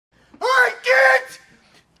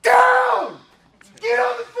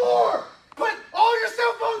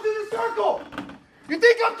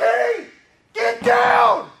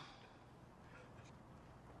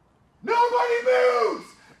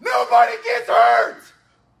hurt!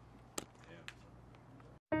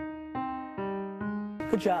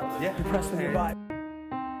 Good job. Yeah. Impressed with your vibe.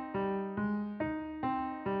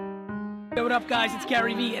 Hey, what up, guys? It's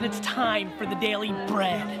Gary Vee, and it's time for the Daily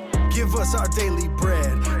Bread. Give us our daily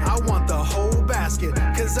bread. I want the whole basket,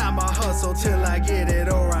 cause I'ma hustle till I get it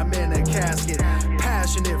or I'm in a casket.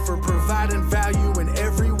 Passionate for providing value in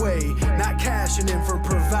every way, not cashing in for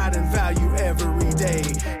providing value every day.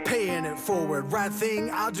 Paying it forward, right thing,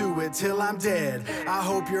 I'll do it till I'm dead. I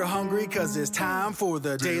hope you're hungry, cause it's time for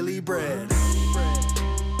the daily bread.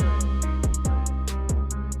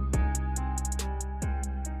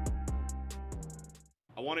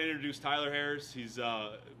 I want to introduce Tyler Harris. He's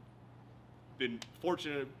been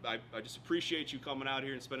fortunate. I just appreciate you coming out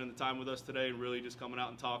here and spending the time with us today and really just coming out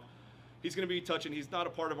and talk. He's going to be touching, he's not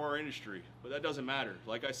a part of our industry, but that doesn't matter.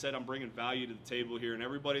 Like I said, I'm bringing value to the table here, and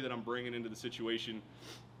everybody that I'm bringing into the situation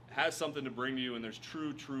has something to bring to you, and there's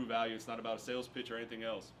true value. It's not about a sales pitch or anything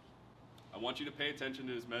else. I want you to pay attention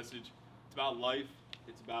to his message. It's about life.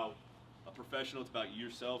 It's about a professional. It's about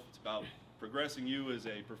yourself. It's about progressing you as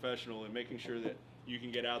a professional and making sure that you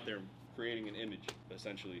can get out there and creating an image,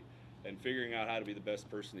 essentially, and figuring out how to be the best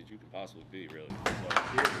person that you can possibly be, really.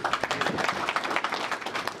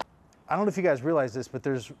 I don't know if you guys realize this, but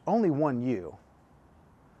there's only one you.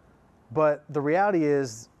 But the reality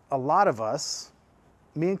is, a lot of us,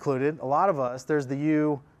 me included, a lot of us, there's the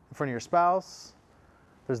you in front of your spouse,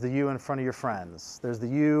 there's the you in front of your friends, there's the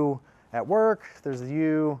you at work, there's the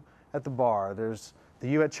you at the bar, there's the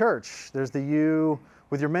you at church, there's the you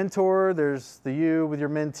with your mentor, there's the you with your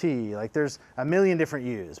mentee. Like, there's a million different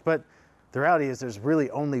yous, but the reality is there's really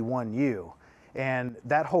only one you. And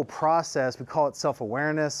that whole process, we call it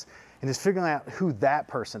self-awareness, and just figuring out who that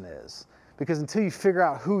person is. Because until you figure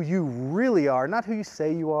out who you really are, not who you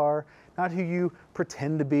say you are, not who you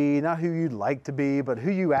pretend to be, not who you'd like to be, but who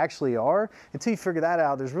you actually are, until you figure that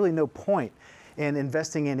out, there's really no point in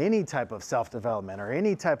investing in any type of self-development or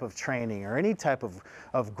any type of training or any type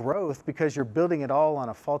of growth, because you're building it all on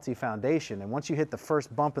a faulty foundation. And once you hit the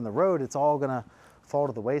first bump in the road, it's all gonna fall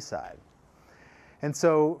to the wayside. And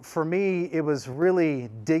so for me, it was really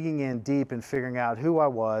digging in deep and figuring out who I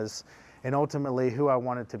was and ultimately who I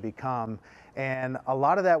wanted to become. And a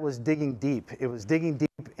lot of that was digging deep. It was digging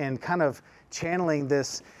deep and kind of channeling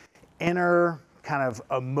this inner kind of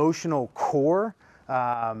emotional core,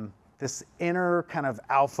 this inner kind of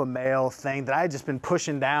alpha male thing that I had just been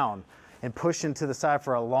pushing down and pushing to the side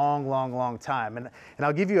for a long time. And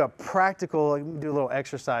I'll give you a practical, do a little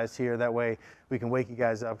exercise here, that way we can wake you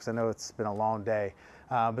guys up, because I know it's been a long day.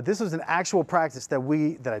 But this was an actual practice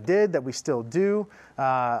that I did, that we still do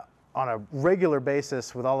on a regular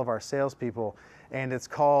basis with all of our salespeople, and it's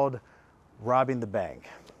called robbing the bank.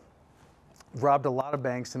 Robbed a lot of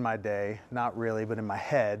banks in my day, not really, but in my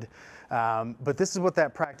head. But this is what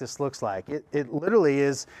that practice looks like. It literally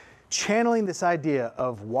is channeling this idea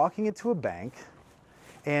of walking into a bank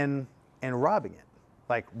and robbing it.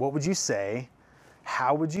 Like, what would you say?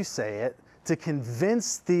 How would you say it to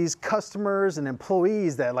convince these customers and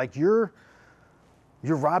employees that, like, you're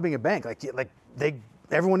robbing a bank? Like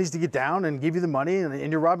everyone needs to get down and give you the money,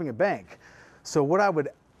 and you're robbing a bank. So what I would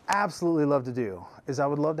absolutely love to do is I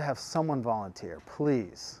would love to have someone volunteer,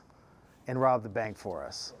 please, and rob the bank for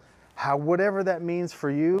us. Whatever that means for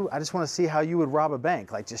you, I just want to see how you would rob a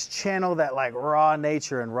bank. Like, just channel that, like, raw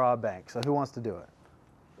nature and raw bank. So who wants to do it?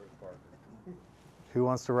 Who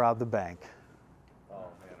wants to rob the bank? Oh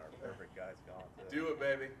man, our perfect guy's gone. Do it,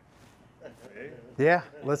 baby. Yeah,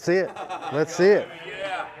 let's see it. Let's see it.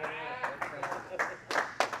 Yeah.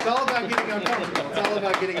 It's all about getting uncomfortable. It's all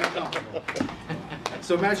about getting uncomfortable.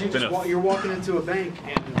 So imagine you're walking into a bank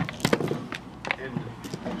and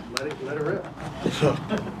let it rip.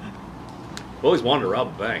 I've always wanted to rob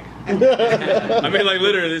a bank. I mean, like,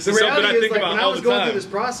 literally, this is something I think about all the time. When I was going through this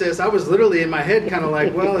process, I was literally in my head kind of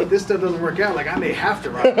like, well, if this stuff doesn't work out, like, I may have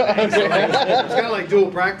to rob a bank. So, like, it's kind of like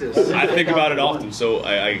dual practice. I think about it often. So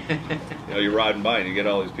you know, you're riding by and you get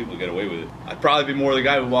all these people get away with it. I'd probably be more the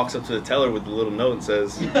guy who walks up to the teller with the little note and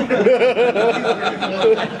says, you know,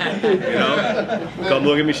 come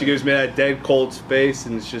look at me. She gives me that dead cold face,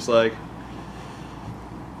 and it's just like,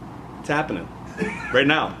 it's happening right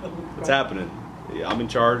now. It's happening. Yeah, I'm in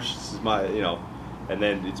charge. This is my, you know, and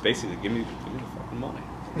then it's basically give me the fucking money.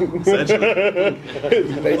 Essentially,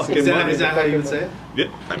 is that how you would say it? Yeah,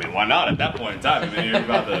 I mean, why not at that point in time? I mean,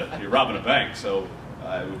 you're robbing a bank, so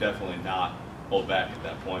I would definitely not hold back at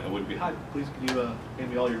that point. I wouldn't be, hi, please, can you hand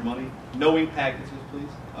me all your money? No ink packages, please.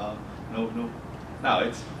 No,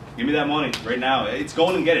 it's give me that money right now. It's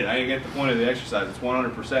going and get it. I didn't get the point of the exercise. It's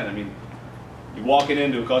 100%. I mean, you're walking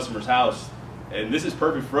into a customer's house, And this is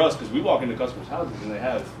perfect for us because we walk into customers' houses and they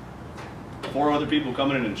have 4 other people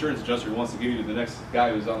coming in, an insurance adjuster who wants to give you the next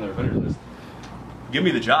guy who's on their vendor list. Give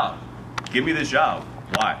me the job. Give me this job.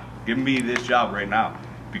 Why? Give me this job right now.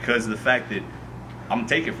 Because of the fact that I'm going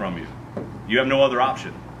to take it from you. You have no other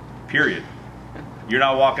option. Period. You're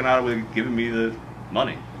not walking out with giving me the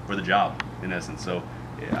money for the job, in essence. So,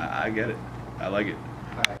 yeah, I get it. I like it.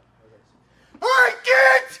 All right,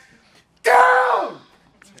 get down!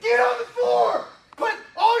 Get on the floor! Put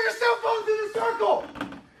all your cell phones in a circle!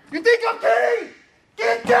 You think I'm kidding?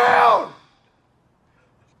 Get down!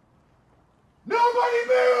 Nobody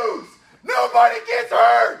moves! Nobody gets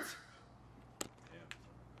hurt!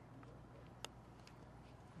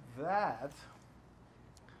 That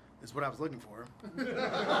is what I was looking for. I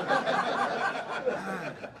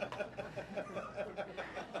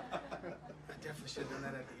definitely should have done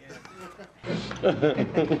that at the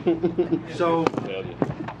end. So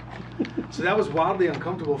that was wildly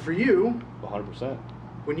uncomfortable for you. 100%.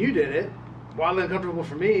 When you did it, wildly uncomfortable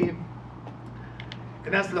for me.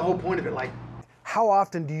 And that's the whole point of it. Like, how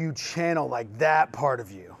often do you channel like that part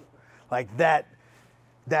of you? Like that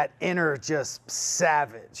inner just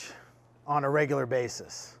savage on a regular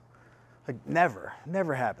basis? Like never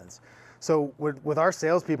happens. So with our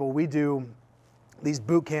salespeople, we do these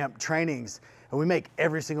boot camp trainings and we make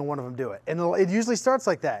every single one of them do it. And it usually starts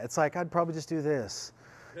like that. It's like, I'd probably just do this,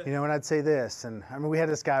 you know, and I'd say this. And I mean, we had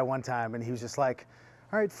this guy one time and he was just like,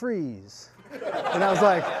 all right, freeze. And I was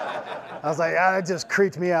like, that just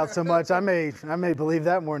creeped me out so much. I may believe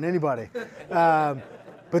that more than anybody.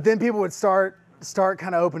 But then people would start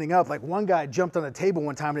kind of opening up. Like one guy jumped on a table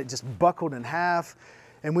one time and it just buckled in half.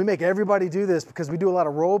 And we make everybody do this because we do a lot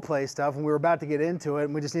of role play stuff and we were about to get into it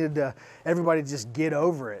and we just needed everybody to just get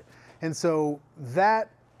over it. And so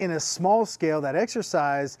that in a small scale, that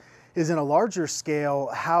exercise is in a larger scale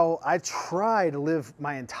how I try to live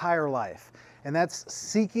my entire life. And that's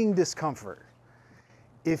seeking discomfort.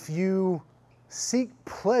 If you seek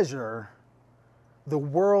pleasure, the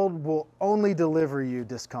world will only deliver you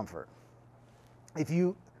discomfort. If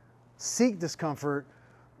you seek discomfort,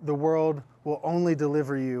 the world will only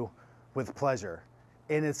deliver you with pleasure.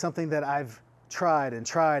 And it's something that I've tried and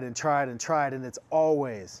tried and tried and tried, and it's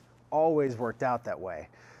always worked out that way.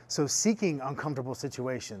 So seeking uncomfortable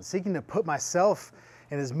situations, seeking to put myself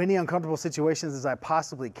in as many uncomfortable situations as I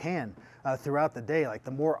possibly can throughout the day. Like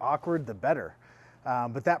the more awkward, the better.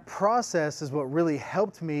 But that process is what really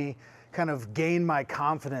helped me kind of gain my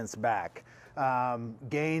confidence back.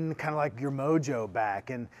 Gain kind of like your mojo back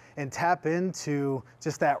and tap into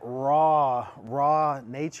just that raw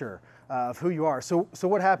nature of who you are. So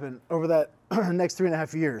what happened over that next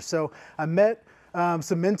 3.5 years? So I met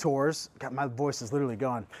some mentors. God, my voice is literally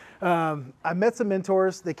gone. I met some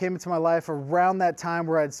mentors. They came into my life around that time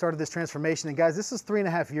where I'd started this transformation. And guys, this is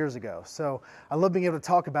 3.5 years ago. So I love being able to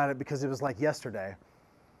talk about it because it was like yesterday.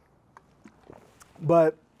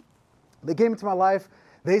 But they came into my life.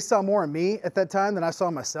 They saw more in me at that time than I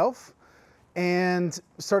saw myself and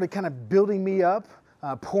started kind of building me up,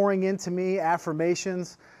 pouring into me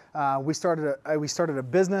affirmations. We started a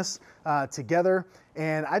business together,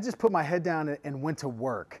 and I just put my head down and went to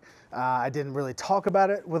work. I didn't really talk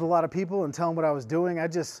about it with a lot of people and tell them what I was doing. I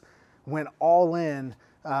just went all in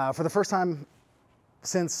for the first time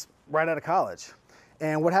since right out of college.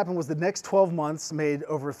 And what happened was the next 12 months made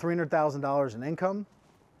over $300,000 in income.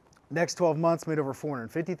 Next 12 months made over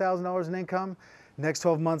 $450,000 in income. Next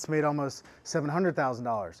 12 months made almost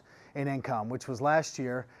 $700,000 in income, which was last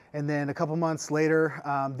year. And then a couple months later,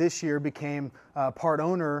 this year became part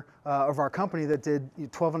owner of our company that did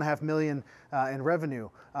 $12.5 million in revenue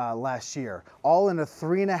last year. All in a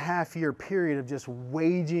 3.5 year period of just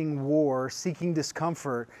waging war, seeking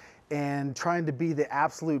discomfort, and trying to be the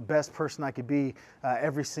absolute best person I could be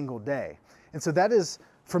every single day. And so that is,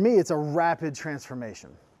 for me, it's a rapid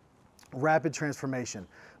transformation. Rapid transformation.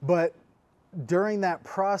 But during that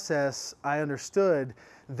process, I understood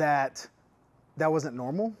that that wasn't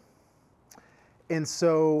normal. And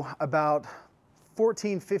so about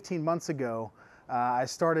 14, 15 months ago, I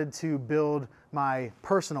started to build my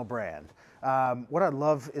personal brand. What I'd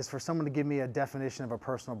love is for someone to give me a definition of a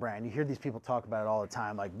personal brand. You hear these people talk about it all the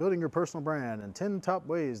time, like building your personal brand and 10 top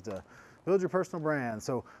ways to build your personal brand.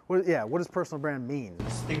 So what does personal brand mean?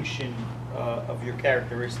 Distinction of your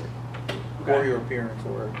characteristic or your appearance,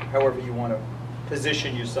 or however you want to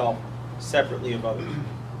position yourself separately of others.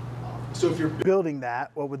 So if you're building that,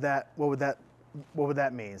 what would that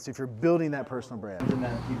mean? So if you're building that personal brand, Something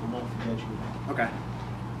that people don't forget you. okay.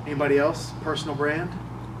 Anybody else? Personal brand?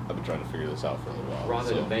 I've been trying to figure this out for a little while.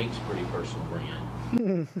 Rhonda the Bank's pretty personal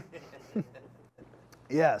brand.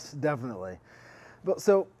 Yes, definitely. But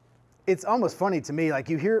so it's almost funny to me, like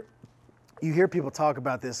you hear people talk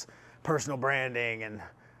about this personal branding and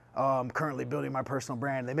I'm currently building my personal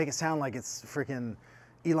brand. They make it sound like it's freaking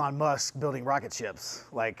Elon Musk building rocket ships,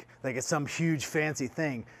 like it's some huge fancy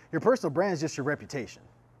thing. Your personal brand is just your reputation.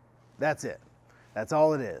 That's it. That's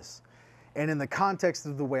all it is. And in the context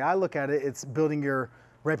of the way I look at it, it's building your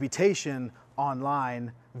reputation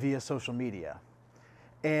online via social media.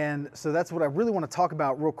 And so that's what I really want to talk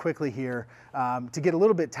about real quickly here, to get a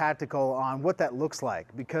little bit tactical on what that looks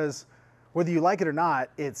like, because whether you like it or not,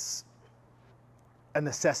 it's a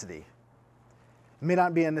necessity. It may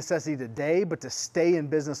not be a necessity today, but to stay in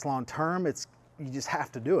business long term, you just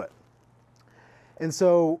have to do it. And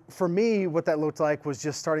so for me, what that looked like was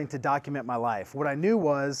just starting to document my life. What I knew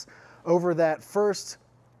was over that first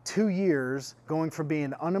 2 years, going from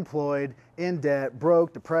being unemployed, in debt,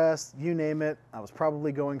 broke, depressed, you name it, I was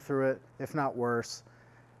probably going through it, if not worse,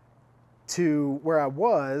 to where I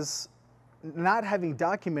was, not having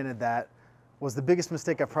documented that was the biggest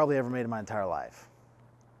mistake I've probably ever made in my entire life.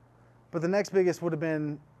 But the next biggest would have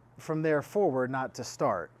been from there forward, not to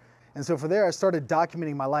start. And so for there, I started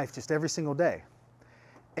documenting my life just every single day.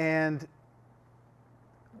 And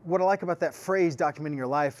what I like about that phrase, documenting your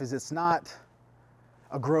life, is it's not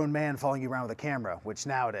a grown man following you around with a camera, which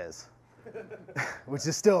now it is, which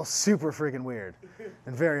is still super freaking weird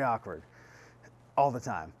and very awkward all the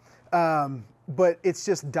time. But it's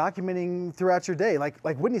just documenting throughout your day.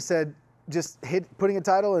 Like Whitney said, just putting a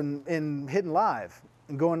title and hitting live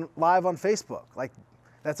and going live on Facebook. Like,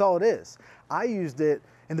 that's all it is. I used it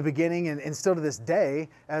in the beginning and still to this day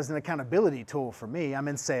as an accountability tool for me. I'm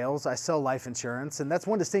in sales, I sell life insurance, and that's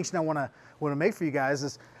one distinction I want to make for you guys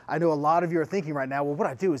is I know a lot of you are thinking right now, well, what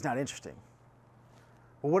I do is not interesting.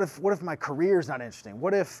 Well, what if my career is not interesting?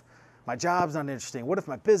 What if my job's not interesting? What if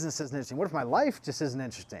my business isn't interesting? What if my life just isn't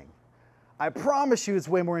interesting? I promise you it's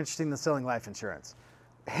way more interesting than selling life insurance.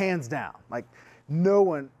 Hands down. Like,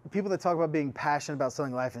 people that talk about being passionate about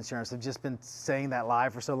selling life insurance have just been saying that lie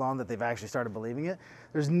for so long that they've actually started believing it.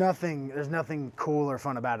 There's nothing cool or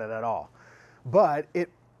fun about it at all. But it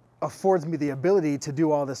affords me the ability to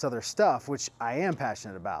do all this other stuff, which I am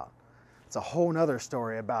passionate about. It's a whole nother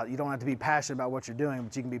story about you don't have to be passionate about what you're doing,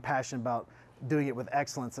 but you can be passionate about doing it with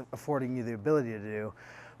excellence, affording you the ability to do.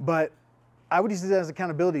 But I would use it as an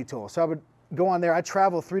accountability tool. So I would go on there. I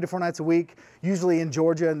travel 3 to 4 nights a week, usually in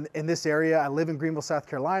Georgia, in this area. I live in Greenville, South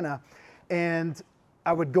Carolina. And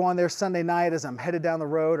I would go on there Sunday night as I'm headed down the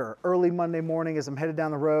road, or early Monday morning as I'm headed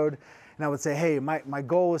down the road. And I would say, hey, my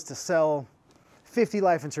goal is to sell 50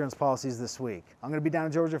 life insurance policies this week. I'm going to be down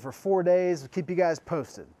in Georgia for 4 days. I'll keep you guys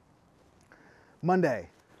posted. Monday,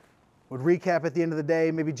 would recap at the end of the day,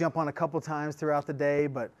 maybe jump on a couple times throughout the day.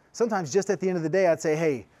 But sometimes just at the end of the day, I'd say,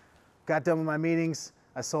 hey, got done with my meetings.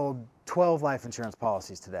 I sold 12 life insurance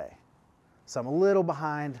policies today. So I'm a little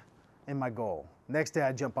behind in my goal. Next day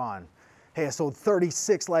I jump on. Hey, I sold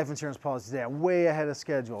 36 life insurance policies today. I'm way ahead of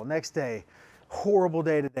schedule. Next day, horrible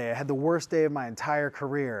day today. I had the worst day of my entire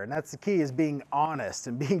career. And that's the key, is being honest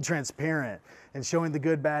and being transparent and showing the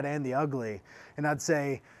good, bad, and the ugly. And I'd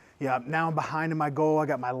say, yeah, now I'm behind in my goal. I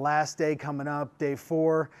got my last day coming up, day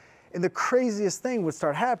 4. And the craziest thing would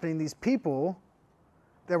start happening. These people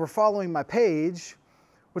that were following my page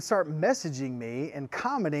would start messaging me and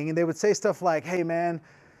commenting, and they would say stuff like, hey man,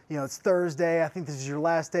 it's Thursday, I think this is your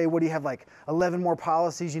last day, what do you have, like 11 more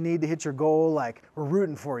policies you need to hit your goal? Like, we're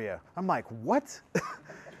rooting for you. I'm like, what? I'm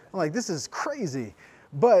like, this is crazy.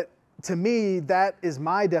 But to me, that is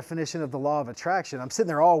my definition of the law of attraction. I'm sitting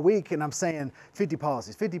there all week and I'm saying 50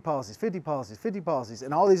 policies, 50 policies, 50 policies, 50 policies,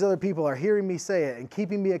 and all these other people are hearing me say it and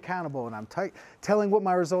keeping me accountable, and I'm telling what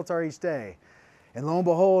my results are each day. And lo and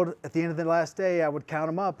behold, at the end of the last day, I would count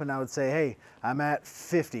them up and I would say, hey, I'm at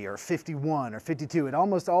 50 or 51 or 52. It'd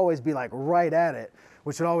almost always be like right at it,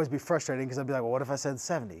 which would always be frustrating because I'd be like, well, what if I said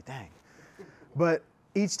 70? Dang. But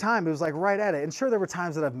each time it was like right at it. And sure, there were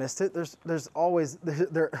times that I've missed it. There's always,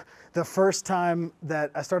 the first time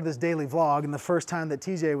that I started this daily vlog and the first time that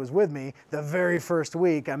TJ was with me, the very first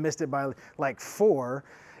week, I missed it by like 4.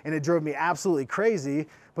 And it drove me absolutely crazy.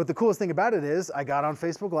 But the coolest thing about it is I got on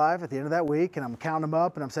Facebook Live at the end of that week and I'm counting them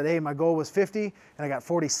up and I'm saying, hey, my goal was 50 and I got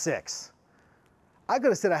 46. I could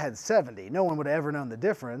have said I had 70. No one would have ever known the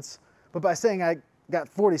difference. But by saying I got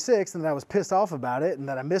 46 and that I was pissed off about it and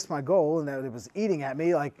that I missed my goal and that it was eating at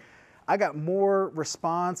me, like, I got more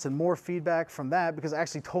response and more feedback from that because I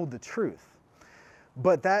actually told the truth.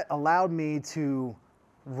 But that allowed me to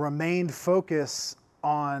remain focused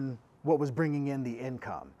on what was bringing in the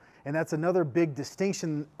income. And that's another big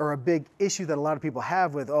distinction or a big issue that a lot of people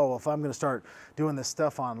have with, oh, if I'm going to start doing this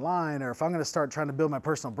stuff online, or if I'm going to start trying to build my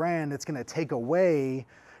personal brand, it's going to take away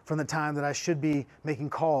from the time that I should be making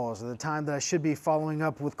calls, or the time that I should be following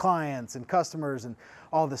up with clients and customers and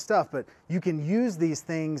all this stuff. But you can use these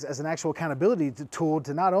things as an actual accountability tool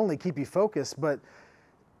to not only keep you focused, but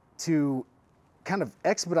to kind of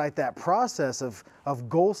expedite that process of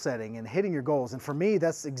goal setting and hitting your goals. And for me,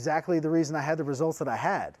 that's exactly the reason I had the results that I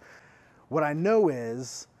had. What I know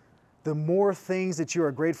is the more things that you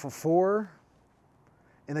are grateful for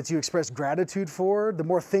and that you express gratitude for, the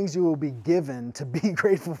more things you will be given to be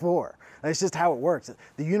grateful for. That's just how it works.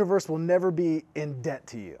 The universe will never be in debt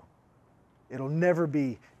to you. It'll never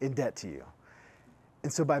be in debt to you.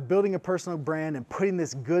 And so by building a personal brand and putting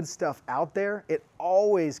this good stuff out there, it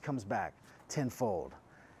always comes back tenfold.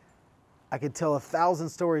 I could tell 1,000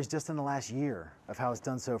 stories just in the last year of how it's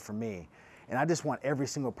done so for me. And I just want every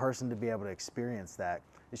single person to be able to experience that.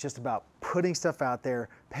 It's just about putting stuff out there,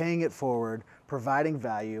 paying it forward, providing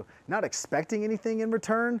value, not expecting anything in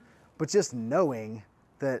return, but just knowing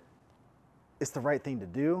that it's the right thing to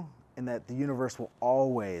do and that the universe will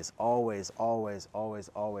always, always, always, always,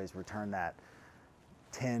 always return that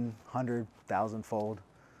 10, 100, 1,000-fold.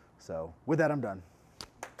 So with that, I'm done.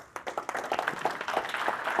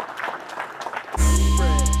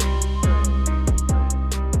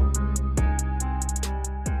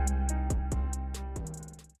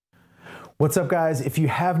 What's up, guys? If you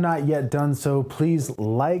have not yet done so, please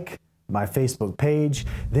like my Facebook page.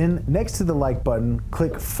 Then next to the like button,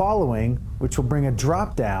 click following, which will bring a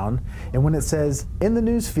drop down. And when it says in the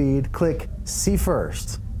news feed, click see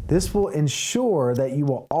first. This will ensure that you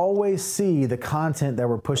will always see the content that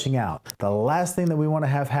we're pushing out. The last thing that we want to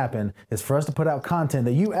have happen is for us to put out content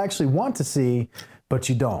that you actually want to see, but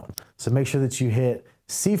you don't. So make sure that you hit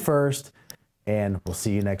see first, and we'll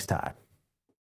see you next time.